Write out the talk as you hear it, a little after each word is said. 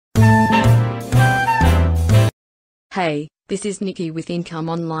Hey, this is Nikki with Income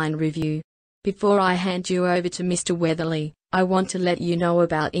Online Review. Before I hand you over to Mr. Weatherly, I want to let you know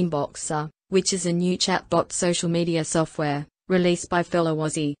about Inboxr, which is a new chatbot social media software, released by fellow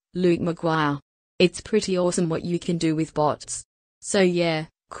Aussie, Luke Maguire. It's pretty awesome what you can do with bots. So yeah,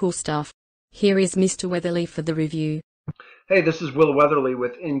 cool stuff. Here is Mr. Weatherly for the review. Hey, this is Will Weatherly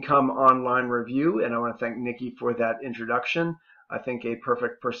with Income Online Review, and I want to thank Nikki for that introduction. I think a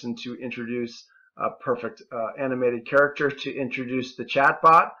perfect person to introduce a perfect animated character to introduce the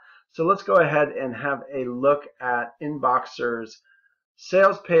chatbot. So let's go ahead and have a look at Inboxr's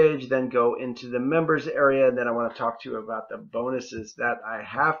sales page, then go into the members area, and then I want to talk to you about the bonuses that I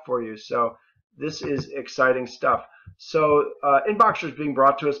have for you. So this is exciting stuff. So Inboxr is being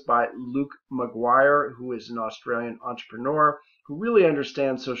brought to us by Luke Maguire, who is an Australian entrepreneur who really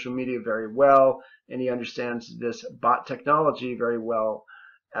understands social media very well, and he understands this bot technology very well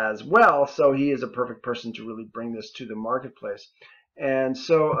as well. So he is a perfect person to really bring this to the marketplace. And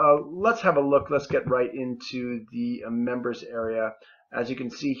so let's have a look. Let's get right into the members area. As you can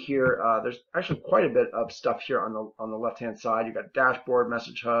see here, there's actually quite a bit of stuff here on the left-hand side. You've got dashboard,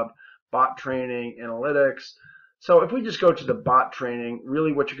 message hub, bot training, analytics. So if we just go to the bot training,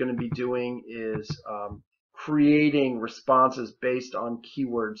 really what you're going to be doing is creating responses based on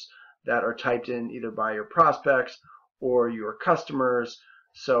keywords that are typed in either by your prospects or your customers.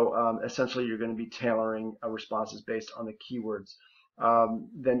 So essentially you're going to be tailoring responses based on the keywords.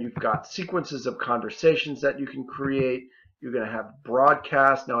 Then you've got sequences of conversations that you can create. You're going to have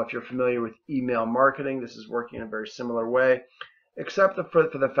broadcasts. Now, if you're familiar with email marketing, this is working in a very similar way, except for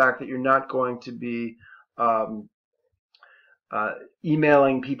the fact that you're not going to be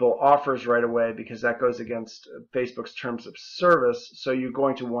emailing people offers right away, because that goes against Facebook's terms of service. So you're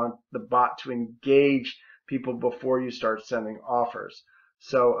going to want the bot to engage people before you start sending offers.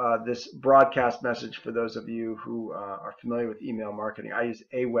 So this broadcast message, for those of you who are familiar with email marketing, I use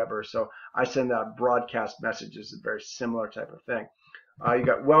Aweber, so I send out broadcast messages, a very similar type of thing. You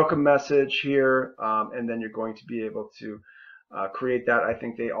got welcome message here, and then you're going to be able to create that. I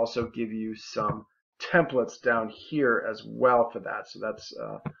think they also give you some templates down here as well for that, so that's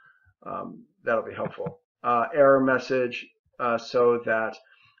that'll be helpful. Error message, so that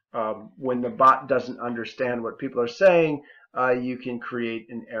when the bot doesn't understand what people are saying, you can create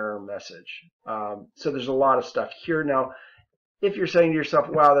an error message. So there's a lot of stuff here. Now, if you're saying to yourself,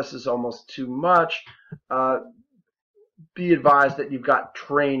 wow, this is almost too much, be advised that you've got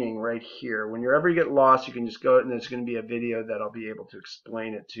training right here. Whenever you get lost, you can just go, and there's going to be a video that'll be able to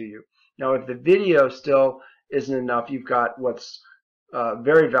explain it to you. Now, if the video still isn't enough, you've got what's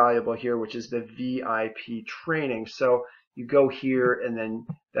very valuable here, which is the VIP training. So you go here, and then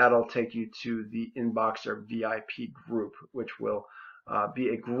that'll take you to the Inboxr VIP group, which will be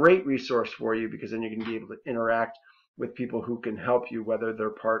a great resource for you, because then you're going to be able to interact with people who can help you, whether they're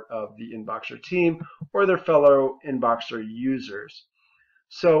part of the Inboxr team or their fellow Inboxr users.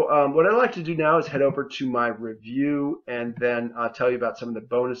 So what I'd like to do now is head over to my review, and then I'll tell you about some of the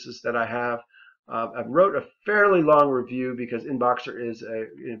bonuses that I have. I wrote a fairly long review because Inboxr is a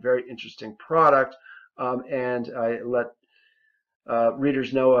very interesting product, and I let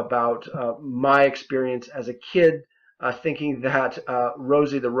readers know about my experience as a kid, thinking that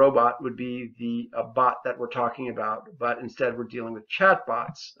Rosie the robot would be the bot that we're talking about, but instead we're dealing with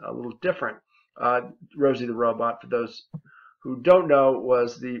chatbots, a little different. Rosie the robot, for those who don't know,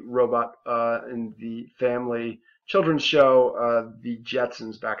 was the robot in the family children's show, The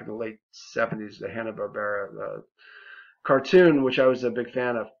Jetsons, back in the late 70s, the Hanna-Barbera cartoon, which I was a big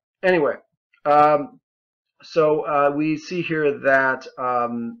fan of. Anyway, so we see here that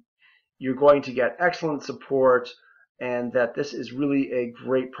you're going to get excellent support, and that this is really a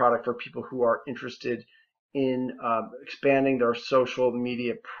great product for people who are interested in expanding their social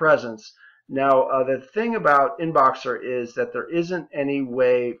media presence. Now, the thing about Inboxr is that there isn't any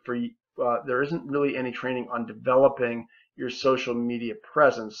way for there isn't really any training on developing your social media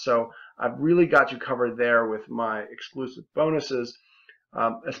presence. So I've really got you covered there with my exclusive bonuses.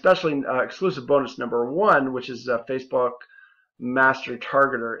 Especially exclusive bonus number 1, which is Facebook Master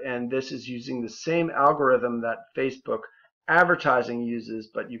Targeter, and this is using the same algorithm that Facebook advertising uses,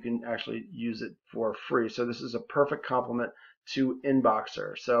 but you can actually use it for free. So this is a perfect complement to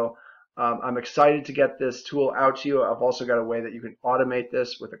Inboxr. So I'm excited to get this tool out to you. I've also got a way that you can automate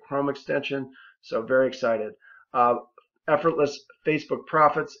this with a Chrome extension, so very excited. Effortless Facebook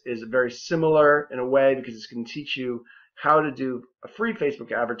Profits is very similar in a way, because it's going to teach you how to do a free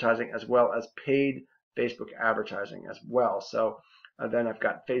Facebook advertising as well as paid Facebook advertising as well. So then I've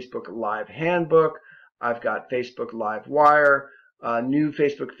got Facebook Live Handbook, I've got Facebook Live Wire, new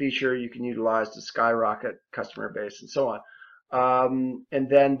Facebook feature you can utilize to skyrocket customer base and so on. And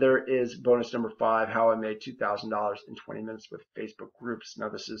then there is bonus number 5, how I made $2,000 in 20 minutes with Facebook groups. Now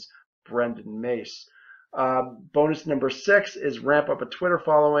this is Brendan Mace. Bonus number 6 is ramp up a Twitter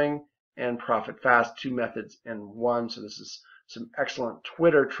following and profit fast, 2 methods in one. So this is some excellent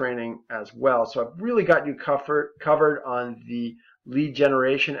Twitter training as well. So I've really got you covered on the lead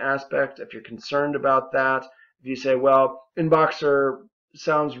generation aspect. If you're concerned about that, if you say, well, Inboxr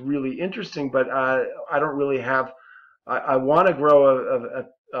sounds really interesting, but I don't really have, I want to grow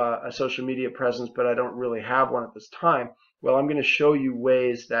a social media presence, but I don't really have one at this time. Well, I'm going to show you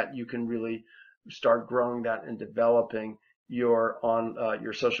ways that you can really start growing that and developing your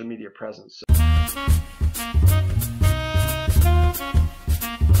social media presence.